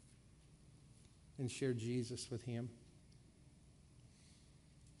and share Jesus with him.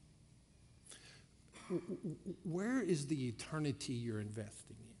 Where is the eternity you're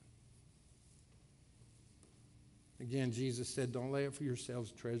investing in? Again, Jesus said, don't lay up for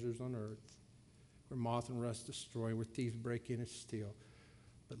yourselves treasures on earth where moth and rust destroy, where thieves break in and steal,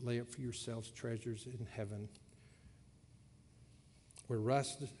 but lay up for yourselves treasures in heaven where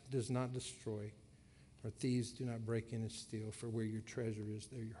rust does not destroy, where thieves do not break in and steal, for where your treasure is,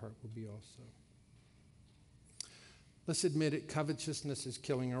 there your heart will be also. Let's admit it, covetousness is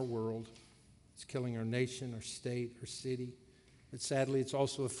killing our world. It's killing our nation, our state, our city. But sadly, it's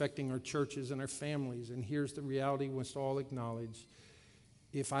also affecting our churches and our families. And here's the reality we must all acknowledge.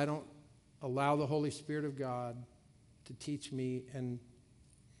 If I don't allow the Holy Spirit of God to teach me and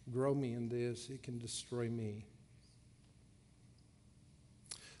grow me in this, it can destroy me.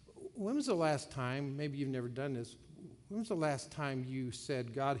 When was the last time, maybe you've never done this, when was the last time you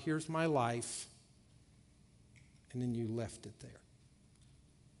said, God, here's my life, and then you left it there?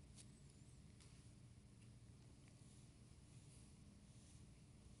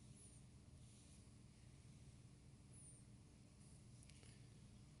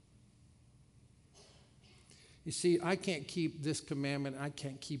 You see, I can't keep this commandment. I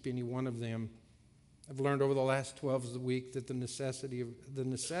can't keep any one of them. I've learned over the last 12 weeks that the necessity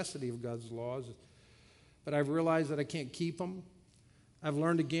of God's laws, but I've realized that I can't keep them. I've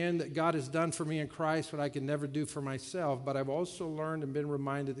learned again that God has done for me in Christ what I could never do for myself, but I've also learned and been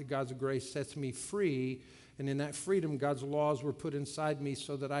reminded that God's grace sets me free, and in that freedom, God's laws were put inside me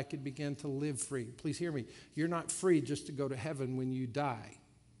so that I could begin to live free. Please hear me. You're not free just to go to heaven when you die.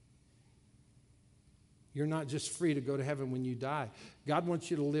 You're not just free to go to heaven when you die. God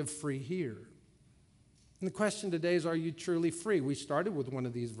wants you to live free here. And the question today is, are you truly free? We started with one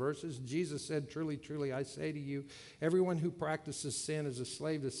of these verses. Jesus said, truly, truly, I say to you, everyone who practices sin is a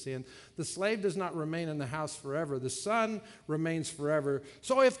slave to sin. The slave does not remain in the house forever. The Son remains forever.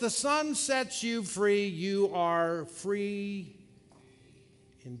 So if the Son sets you free, you are free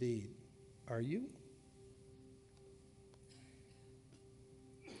indeed. Are you?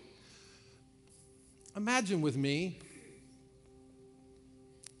 Imagine with me,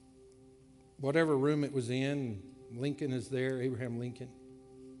 whatever room it was in, Lincoln is there, Abraham Lincoln,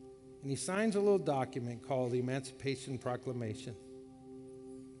 and he signs a little document called the Emancipation Proclamation.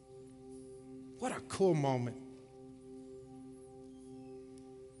 What a cool moment.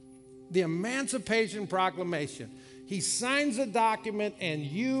 The Emancipation Proclamation. He signs a document and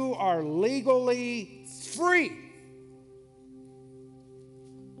you are legally free.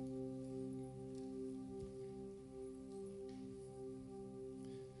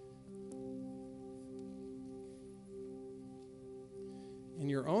 And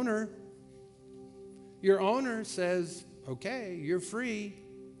your owner says, okay, you're free,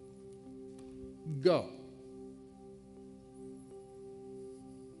 go.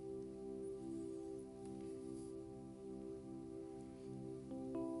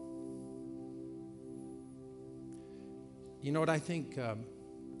 You know what I think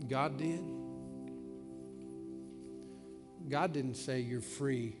God did? God didn't say you're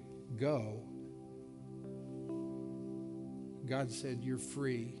free, go. God said, you're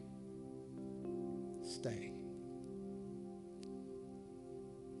free, stay.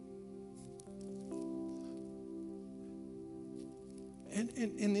 And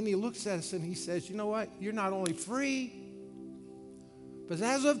then he looks at us and he says, you know what? You're not only free, but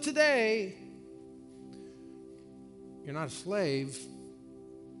as of today, you're not a slave,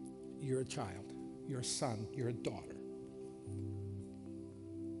 you're a child, you're a son, you're a daughter.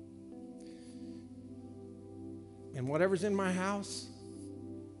 And whatever's in my house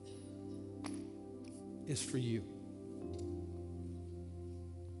is for you.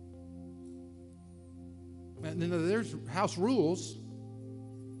 And then there's house rules.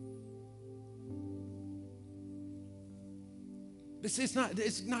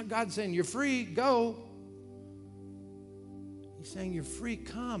 It's not God saying you're free, go. He's saying you're free,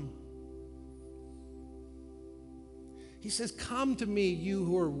 come. He says, come to me, you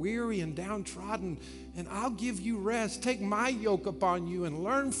who are weary and downtrodden, and I'll give you rest. Take my yoke upon you and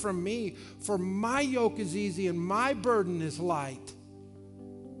learn from me, for my yoke is easy and my burden is light.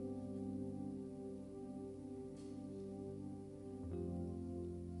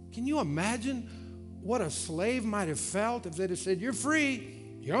 Can you imagine what a slave might have felt if they'd have said, you're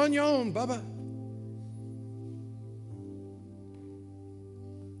free, you're on your own, Bubba.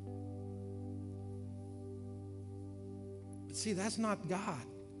 See, that's not God.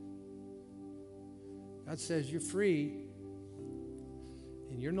 God says you're free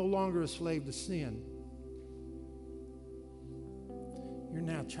and you're no longer a slave to sin. You're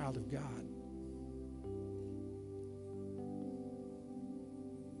now a child of God.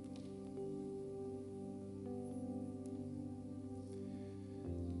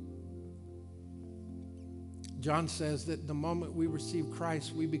 John says that the moment we receive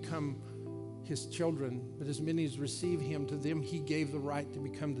Christ, we become his children, but as many as receive him, to them he gave the right to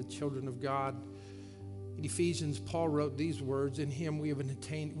become the children of God. In Ephesians, Paul wrote these words, "In him we have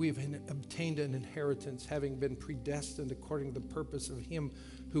obtained an inheritance, having been predestined according to the purpose of him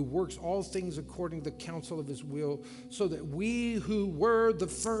who works all things according to the counsel of his will, so that we who were the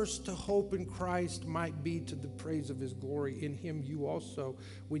first to hope in Christ might be to the praise of his glory. In him you also,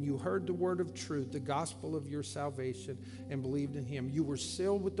 when you heard the word of truth, the gospel of your salvation, and believed in him, you were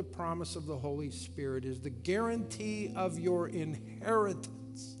sealed with the promise of the Holy Spirit as the guarantee of your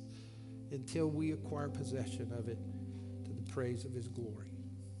inheritance, until we acquire possession of it to the praise of his glory."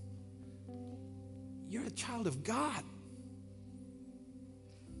 You're a child of God.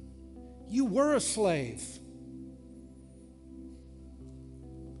 You were a slave,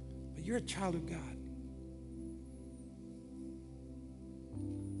 but you're a child of God.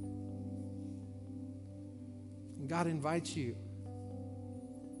 And God invites you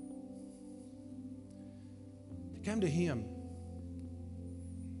to come to him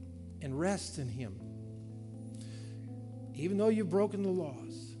and rest in him. Even though you've broken the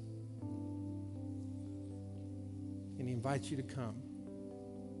laws. And he invites you to come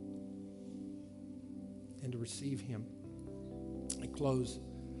and to receive him. I close.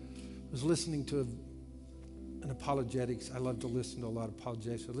 I was listening to an apologetics. I love to listen to a lot of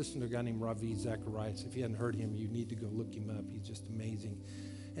apologetics. I listened to a guy named Ravi Zacharias. If you hadn't heard him, you need to go look him up. He's just amazing.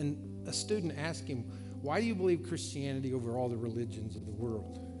 And a student asked him, "Why do you believe Christianity over all the religions of the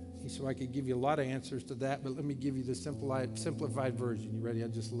world?" He said, "I could give you a lot of answers to that, but let me give you the simplified version." You ready? I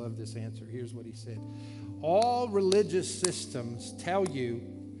just love this answer. Here's what he said. All religious systems tell you,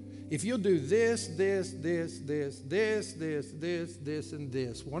 if you'll do this, and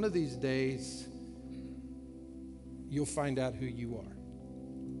this, one of these days, you'll find out who you are.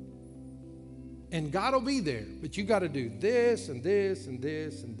 And God will be there, but you got to do this, and this, and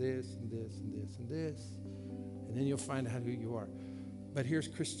this, and this, and this, and this, and this, and then you'll find out who you are. But here's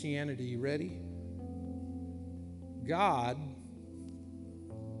Christianity. You ready? God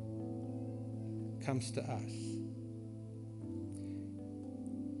comes to us.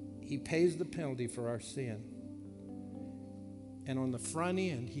 He pays the penalty for our sin. And on the front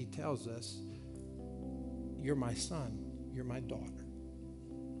end, he tells us, "You're my son. You're my daughter.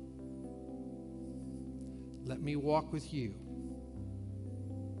 Let me walk with you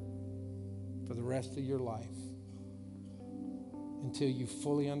for the rest of your life until you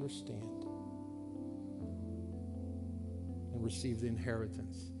fully understand and receive the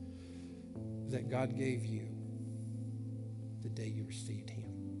inheritance that God gave you the day you received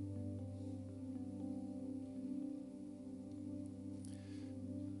him."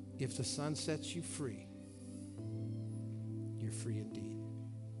 If the Son sets you free, you're free indeed.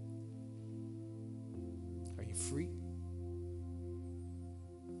 Are you free?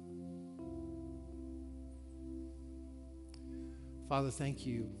 Father, thank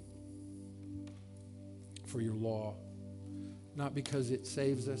you for your law. Not because it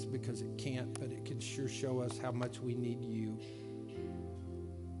saves us, because it can't, but it can sure show us how much we need you.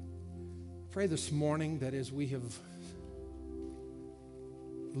 Pray this morning that as we have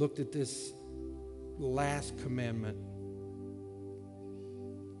looked at this last commandment,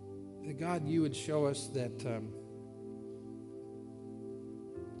 that God, you would show us that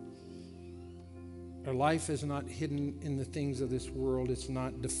our life is not hidden in the things of this world. It's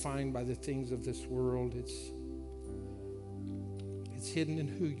not defined by the things of this world. It's hidden in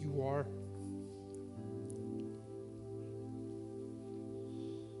who you are.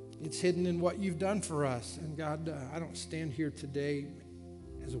 It's hidden in what you've done for us. And God, I don't stand here today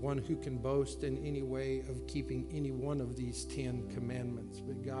as one who can boast in any way of keeping any one of these 10 commandments.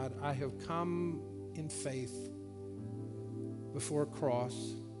 But God, I have come in faith before a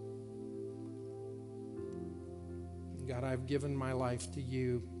cross. And God, I've given my life to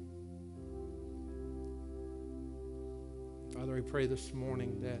you. Father, I pray this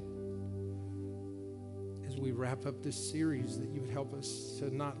morning that as we wrap up this series, that you would help us to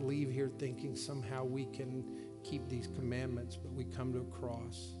not leave here thinking somehow we can keep these commandments, but we come to a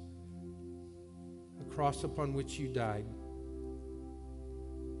cross upon which you died.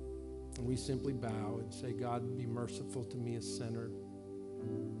 And we simply bow and say, God, be merciful to me, a sinner,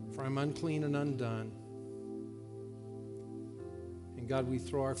 for I'm unclean and undone. And God, we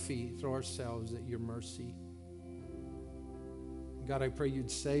throw ourselves at your mercy. God, I pray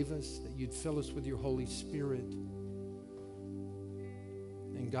you'd save us, that you'd fill us with your Holy Spirit.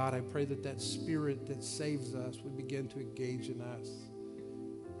 And God, I pray that that Spirit that saves us would begin to engage in us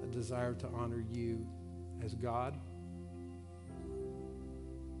a desire to honor you as God.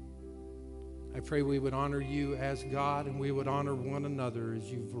 I pray we would honor you as God, and we would honor one another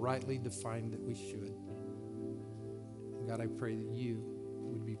as you've rightly defined that we should. And God, I pray that you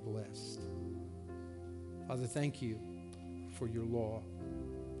would be blessed Father, thank you for your law.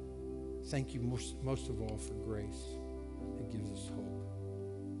 Thank you most of all for grace that gives us hope.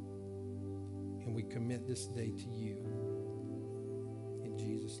 And we commit this day to you. In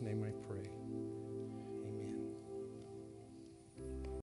Jesus' name I pray.